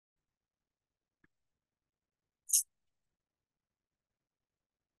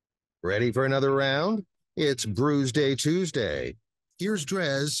Ready for another round? It's Brewsday Tuesday. Here's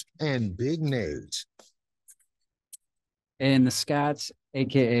DreZ and Big Nate. And the Scots,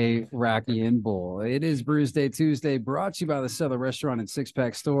 aka Rocky and Bull. It is Brewsday Tuesday, brought to you by the Southern Restaurant and Six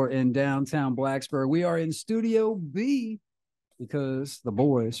Pack Store in downtown Blacksburg. We are in Studio B because the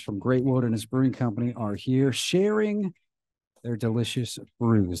boys from Great Wilderness Brewing Company are here sharing their delicious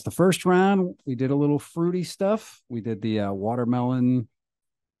brews. The first round, we did a little fruity stuff. We did the watermelon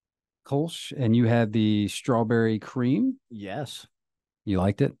Kolsch, and you had the strawberry cream. Yes, You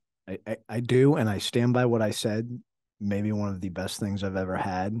liked it? I do, and I stand by what I said. Maybe one of the best things I've ever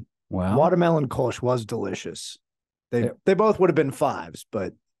had. Well, Watermelon Kolsch was delicious. They both would have been fives,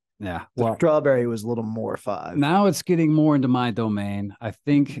 but yeah. the strawberry was a little more five. Now it's getting more into my domain. I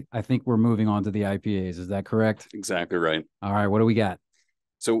think we're moving on to the IPAs. Is that correct? Exactly right. All right. What do we got?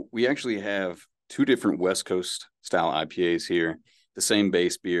 So we actually have two different West Coast style IPAs here, the same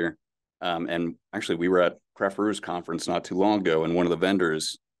base beer. And actually, we were at Craft Brewers Conference not too long ago, and one of the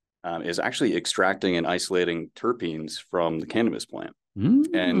vendors is actually extracting and isolating terpenes from the cannabis plant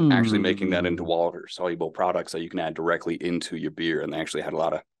and actually making that into water-soluble products that you can add directly into your beer. And they actually had a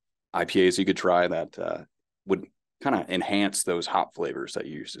lot of IPAs you could try that would kind of enhance those hop flavors that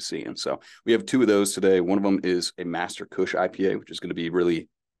you used to see. And so we have two of those today. One of them is a Master Kush IPA, which is going to be really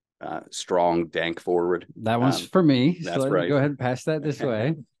strong, dank forward. That one's for me. That's so right. Go ahead and pass that this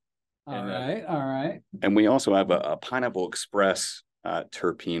way. All right. And we also have a Pineapple Express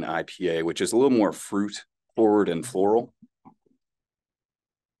terpene IPA, which is a little more fruit forward and floral.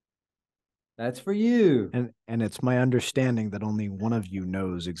 That's for you. And it's my understanding that only one of you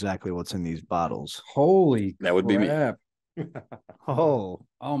knows exactly what's in these bottles. Holy That would be me. Oh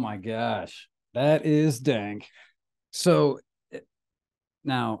my gosh. That is dank. So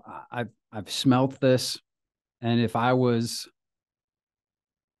now I've smelt this, and if I was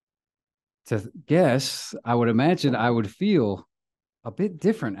to guess, I would imagine I would feel a bit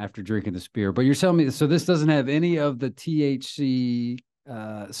different after drinking this beer. But you're telling me, so this doesn't have any of the THC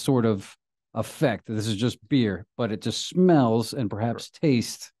sort of effect. This is just beer, but it just smells and perhaps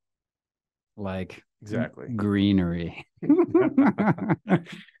tastes like greenery.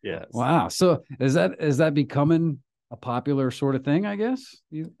 Yes. Wow. So is that becoming a popular sort of thing, I guess?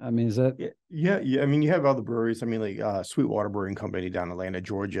 Is that? Yeah. I mean, you have other breweries. I mean, like Sweetwater Brewing Company down in Atlanta,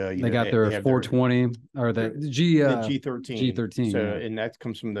 Georgia. They got their 420 or the G13. G13. So, and that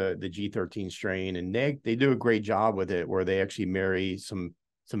comes from the G13 strain, and they do a great job with it, where they actually marry some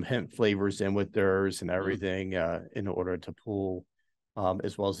hemp flavors in with theirs and everything in order to pull,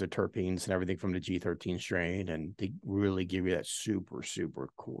 as well as the terpenes and everything from the G13 strain, and they really give you that super, super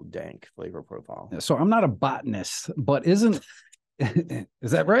cool dank flavor profile. So I'm not a botanist, but is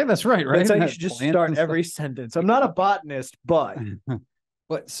that right? That's right. That's how you should just start every sentence. I'm not a botanist, but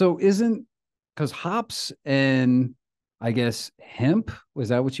so because hops and I guess hemp, was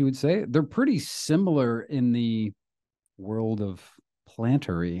that what you would say? They're pretty similar in the world of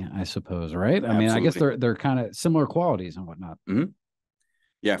plantery, I suppose, right? Absolutely. I mean, I guess they're kind of similar qualities and whatnot. Mm-hmm.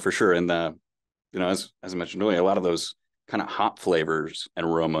 Yeah, for sure. And as I mentioned earlier, a lot of those kind of hop flavors and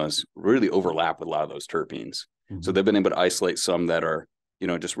aromas really overlap with a lot of those terpenes. Mm-hmm. So they've been able to isolate some that are,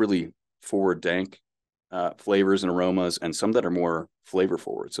 just really forward dank flavors and aromas, and some that are more flavor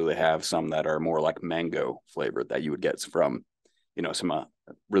forward. So they have some that are more like mango flavored that you would get from, some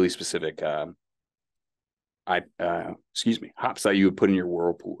really specific hops that you would put in your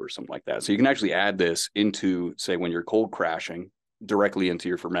whirlpool or something like that. So you can actually add this into, say, when you're cold crashing, directly into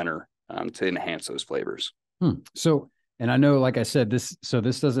your fermenter to enhance those flavors. So, and I know, like I said, this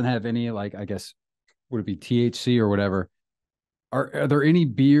doesn't have any, like, I guess, would it be THC or whatever? Are there any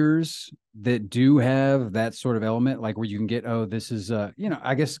beers that do have that sort of element, like where you can get, this is,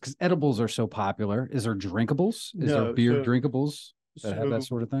 I guess because edibles are so popular. Is there drinkables? Is there beer drinkables that have that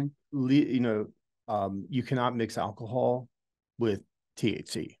sort of thing? You cannot mix alcohol with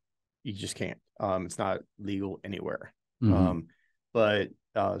THC. You just can't. It's not legal anywhere. Mm-hmm. But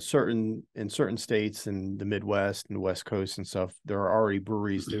certain states in the Midwest and the West Coast and stuff, there are already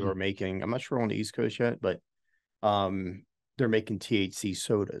breweries that are making, I'm not sure on the East Coast yet, but they're making THC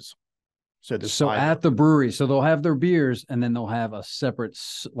sodas. So at the brewery, so they'll have their beers and then they'll have a separate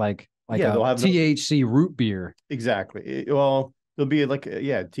they'll have THC root beer. Exactly. Well, there'll be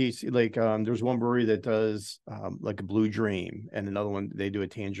THC, there's one brewery that does like a Blue Dream, and another one they do a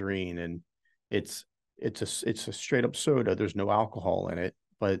tangerine, and it's a straight up soda. There's no alcohol in it,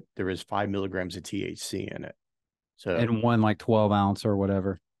 but there is 5 milligrams of THC in it. So in one 12-ounce or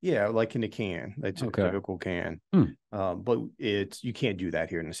whatever. Yeah, like in a can. That's a typical can. But you can't do that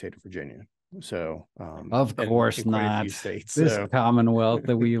here in the state of Virginia. So, Of course in quite a not. few states. This So, Commonwealth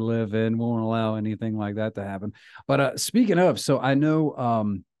that we live in won't allow anything like that to happen. But speaking of, so I know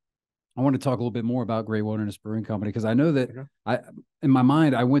I want to talk a little bit more about Great Wilderness Brewing Company because I know that in my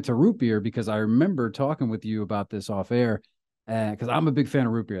mind, I went to root beer because I remember talking with you about this off air. Because I'm a big fan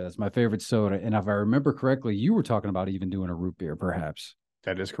of root beer. That's my favorite soda. And if I remember correctly, you were talking about even doing a root beer, perhaps.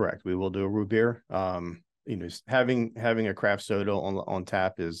 that is correct. We will do a root beer. Having a craft soda on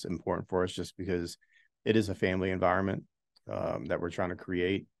tap is important for us just because it is a family environment that we're trying to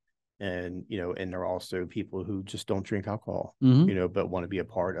create. And, and there are also people who just don't drink alcohol, but want to be a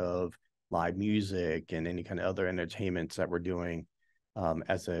part of live music and any kind of other entertainments that we're doing.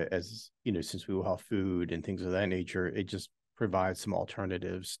 Since we will have food and things of that nature, it just provides some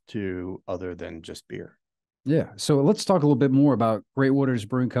alternatives to other than just beer. Yeah. So let's talk a little bit more about Great Wilderness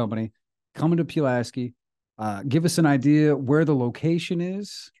Brewing Company coming to Pulaski. Give us an idea where the location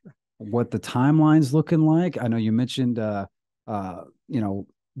is, what the timeline's looking like. I know you mentioned,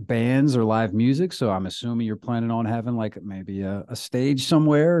 bands or live music. So I'm assuming you're planning on having like maybe a stage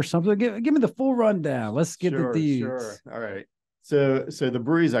somewhere or something. Give me the full rundown. Let's get the deeds. Sure. All right. So the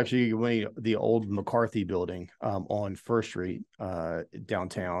brewery is actually the old McCarthy building on First Street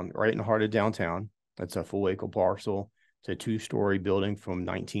downtown, right in the heart of downtown. That's a full acre parcel. It's a 2-story building from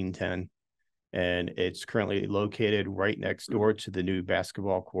 1910. And it's currently located right next door to the new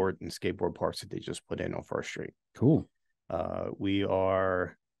basketball court and skateboard parks that they just put in on First Street. Cool. Right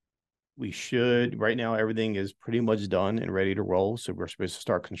now, everything is pretty much done and ready to roll. So we're supposed to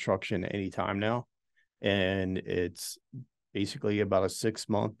start construction anytime now. And it's basically about a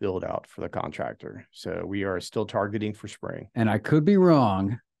 6-month build out for the contractor. So we are still targeting for spring. And I could be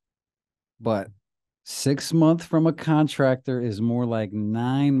wrong, but 6 months from a contractor is more like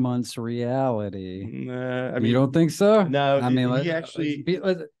 9 months reality. You don't think so? No, I mean, let's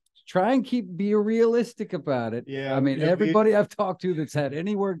try and be realistic about it. Yeah. I mean, everybody I've talked to that's had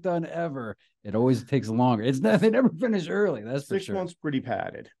any work done ever, it always takes longer. They never finish early. That's for sure. 6 months pretty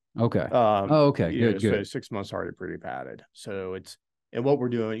padded. Okay. Okay. Good. So 6 months already pretty padded. So and what we're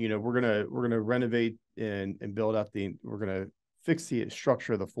doing, we're gonna renovate and build out we're gonna fix the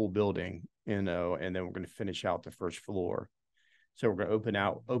structure of the full building, and then we're gonna finish out the first floor. So we're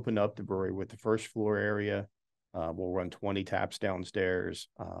gonna open up the brewery with the first floor area. We'll run 20 taps downstairs.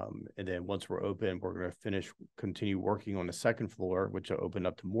 And then once we're open, we're gonna continue working on the second floor, which will open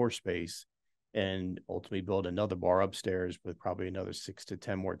up to more space, and ultimately build another bar upstairs with probably another 6 to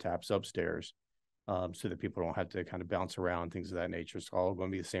 10 more taps upstairs, so that people don't have to kind of bounce around, things of that nature. It's all going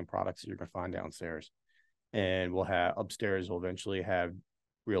to be the same products that you're going to find downstairs. And upstairs, we'll eventually have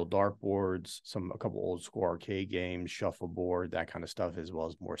real dartboards, a couple old school arcade games, shuffleboard, that kind of stuff, as well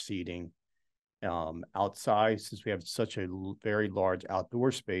as more seating. Outside, since we have such a very large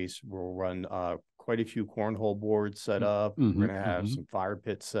outdoor space, we'll run quite a few cornhole boards set up. We're going to have some fire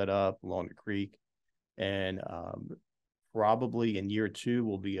pits set up along the creek. And probably in year 2,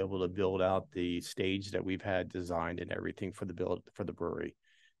 we'll be able to build out the stage that we've had designed and everything for the brewery.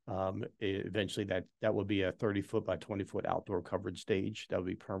 Eventually that will be a 30-foot by 20-foot outdoor coverage stage that will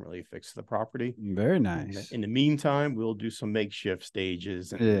be permanently affixed to the property. Very nice. In the meantime, we'll do some makeshift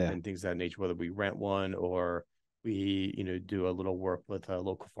stages and things of that nature, whether we rent one or we, do a little work with a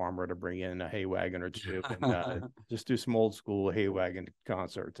local farmer to bring in a hay wagon or two and just do some old school hay wagon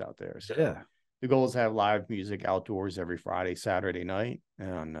concerts out there. So yeah. The goal is to have live music outdoors every Friday, Saturday night,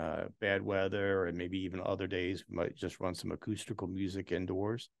 and bad weather, and maybe even other days we might just run some acoustical music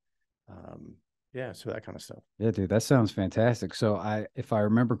indoors. So that kind of stuff. Yeah, dude, that sounds fantastic. So if I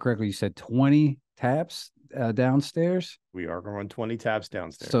remember correctly, you said 20 taps downstairs. We are going to run 20 taps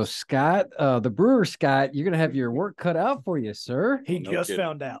downstairs. So Scott, the brewer Scott, you're going to have your work cut out for you, sir. He just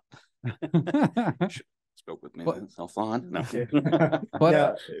found out. Spoke with me. That's all fun. No.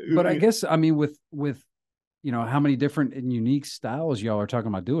 But I guess, I mean, with how many different and unique styles y'all are talking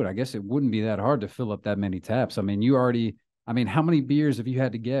about doing, I guess it wouldn't be that hard to fill up that many taps. I mean, how many beers have you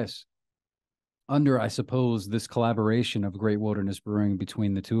had to guess under, I suppose, this collaboration of Great Wilderness Brewing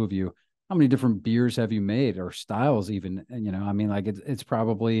between the two of you? How many different beers have you made, or styles even? I mean, like it's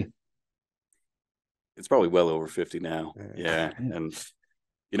probably well over 50 now. Yeah. And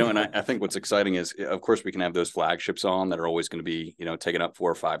and I think what's exciting is, of course, we can have those flagships on that are always going to be, taking up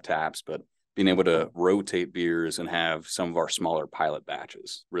 4 or 5 taps, but being able to rotate beers and have some of our smaller pilot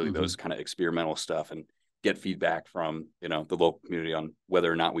batches, really those kind of experimental stuff, and get feedback from, the local community on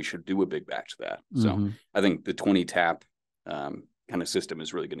whether or not we should do a big batch of that. So I think the 20 tap kind of system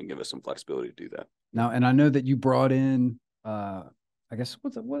is really going to give us some flexibility to do that. Now, and I know that you brought in, I guess,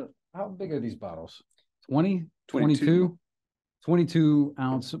 how big are these bottles? 20, 22?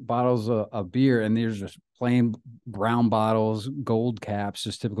 22-ounce bottles of beer, and there's just plain brown bottles, gold caps,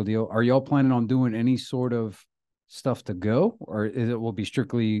 just typical deal. Are y'all planning on doing any sort of stuff to go, or will be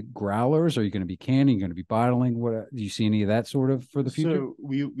strictly growlers? Are you going to be canning? Going to be bottling? What do you see any of that sort of for the future? So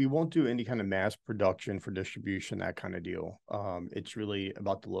we won't do any kind of mass production for distribution, that kind of deal. It's really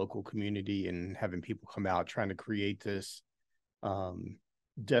about the local community and having people come out, trying to create this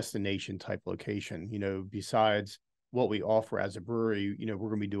destination type location. Besides what we offer as a brewery, we're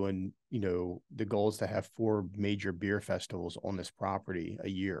going to be doing, the goal is to have 4 major beer festivals on this property a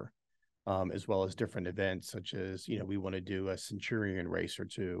year. As well as different events such as, we want to do a Centurion race or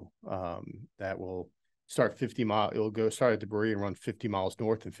 2 that will start 50 miles. It'll start at the brewery and run 50 miles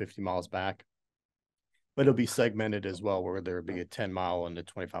north and 50 miles back. But it'll be segmented as well, where there'll be a 10-mile and a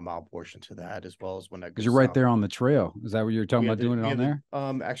 25-mile portion to that, as well as when that goes. Because you're right there on the trail. Is that what you're talking about, doing it on there?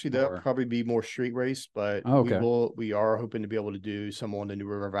 Actually, that'll probably be more street race, but we are hoping to be able to do some on the New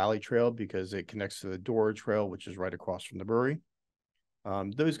River Valley Trail because it connects to the Dora Trail, which is right across from the brewery.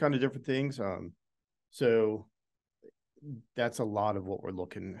 Those kind of different things. So that's a lot of what we're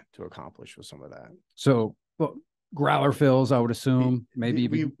looking to accomplish with some of that. So, well, growler fills, I would assume. Maybe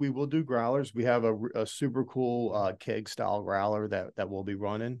we will do growlers. We have a super cool keg style growler that we'll be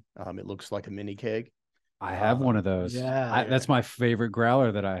running. It looks like a mini keg. I have one of those. Yeah, that's my favorite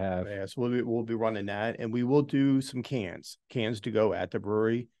growler that I have. Yeah, so we'll be running that, and we will do some cans to go at the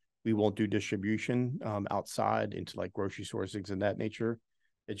brewery. We won't do distribution outside into like grocery stores, things of that nature.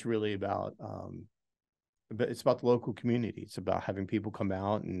 It's really about it's about the local community. It's about having people come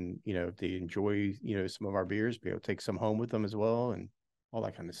out and, if they enjoy, some of our beers, be able to take some home with them as well and all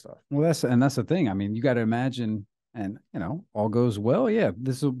that kind of stuff. Well, that's the thing. I mean, you got to imagine, and, all goes well. Yeah,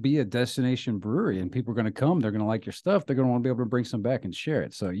 this will be a destination brewery and people are going to come. They're going to like your stuff. They're going to want to be able to bring some back and share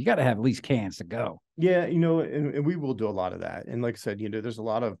it. So you got to have at least cans to go. Yeah, and we will do a lot of that. And like I said, there's a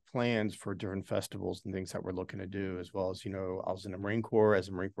lot of plans for different festivals and things that we're looking to do, as well as, I was in the Marine Corps as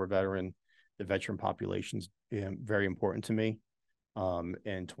a Marine Corps veteran. The veteran population's very important to me.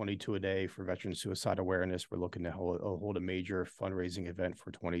 And 22 a day for veteran suicide awareness. We're looking to hold a major fundraising event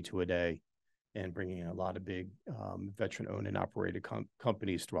for 22 a day and bringing in a lot of big veteran owned and operated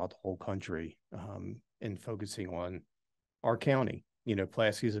companies throughout the whole country and focusing on our county.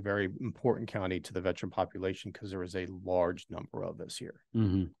 Pulaski is a very important county to the veteran population because there is a large number of us here.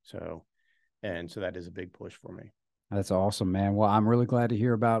 Mm-hmm. So that is a big push for me. That's awesome, man. Well, I'm really glad to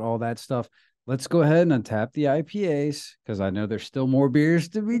hear about all that stuff. Let's go ahead and untap the IPAs because I know there's still more beers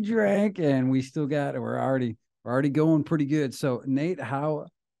to be drank, and we're already going pretty good. So, Nate, how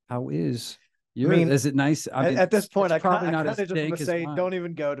is yours? Is it nice? At this point, I probably kind not of as just want dank to as say, mine. don't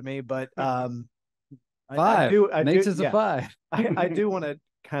even go to me. But 5. I Nate's is a 5. I do want to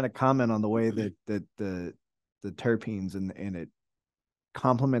kind of comment on the way that the terpenes and it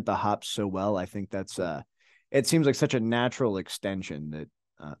complement the hops so well. I think that's it seems like such a natural extension that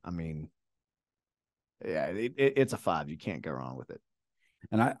it's a 5. You can't go wrong with it.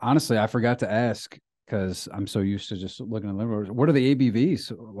 And I forgot to ask because I'm so used to just looking at them. What are the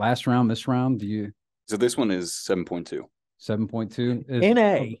ABVs? Last round, this round, So this one is 7.2. 7.2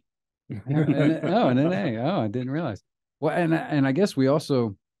 NA. An NA. Oh, I didn't realize. Well, and I guess we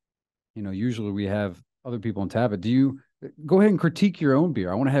also, usually we have other people on tap. Do you go ahead and critique your own beer?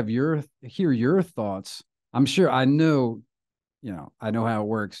 I want to hear your thoughts. I'm sure I know how it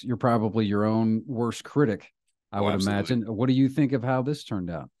works. You're probably your own worst critic, I would imagine. What do you think of how this turned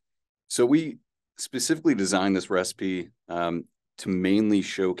out? So we specifically designed this recipe to mainly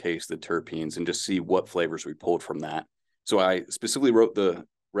showcase the terpenes and just see what flavors we pulled from that. So I specifically wrote the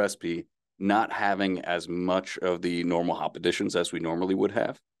recipe not having as much of the normal hop additions as we normally would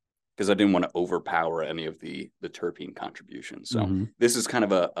have, because I didn't want to overpower any of the terpene contributions. So this is kind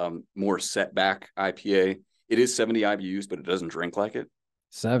of a more setback IPA. It is 70 IBUs, but it doesn't drink like it.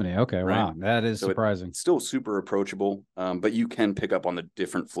 70. Okay. Right? Wow. That is surprising. It's still super approachable, but you can pick up on the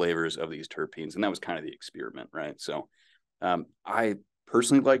different flavors of these terpenes. And that was kind of the experiment, right? So I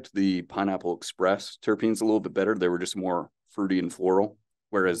personally liked the Pineapple Express terpenes a little bit better. They were just more fruity and floral,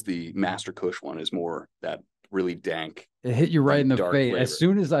 whereas the Master Kush one is more that really dank. It hit you right in the face. Flavor. As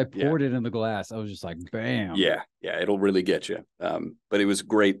soon as I poured it in the glass, I was just like, bam. Yeah, it'll really get you. But it was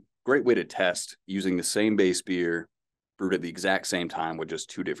great way to test using the same base beer brewed at the exact same time with just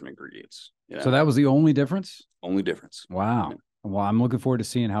 2 different ingredients. So that was the only difference? Only difference. Wow. Yeah. Well, I'm looking forward to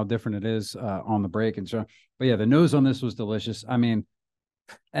seeing how different it is on the break. And so, but yeah, the nose on this was delicious. I mean,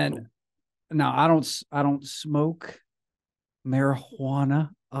 and now I don't smoke marijuana.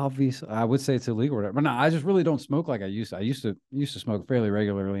 Obviously, I would say it's illegal, or whatever. But no, I just really don't smoke like I used to. I used to smoke fairly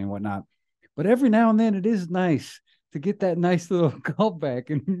regularly and whatnot. But every now and then, it is nice to get that nice little callback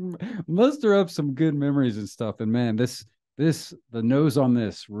and muster up some good memories and stuff. And man, the nose on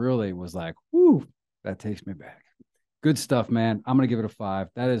this really was like, whoo, that takes me back. Good stuff, man. I'm gonna give it a 5.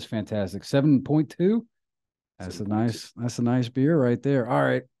 That is fantastic. 7.2. That's a nice beer right there. All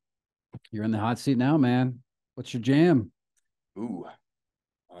right. You're in the hot seat now, man. What's your jam? Ooh.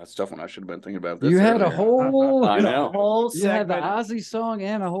 That's a tough one. I should have been thinking about this. You had a earlier. whole, I know. You had the Ozzy song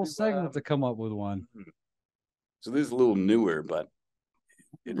and a whole segment to come up with one. So this is a little newer, but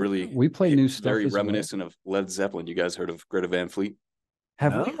it really We play new stuff. very as well. reminiscent of Led Zeppelin. You guys heard of Greta Van Fleet?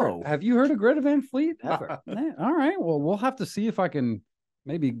 Have you heard of Greta Van Fleet? Never. All right. Well, we'll have to see if I can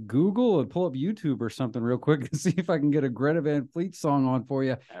maybe Google and pull up YouTube or something real quick and see if I can get a Greta Van Fleet song on for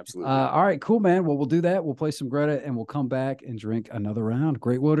you. Absolutely. All right, cool, man. Well, we'll do that. We'll play some Greta and we'll come back and drink another round.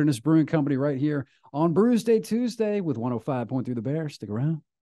 Great Wilderness Brewing Company right here on Brewsday Tuesday with 105.3 The Bear. Stick around.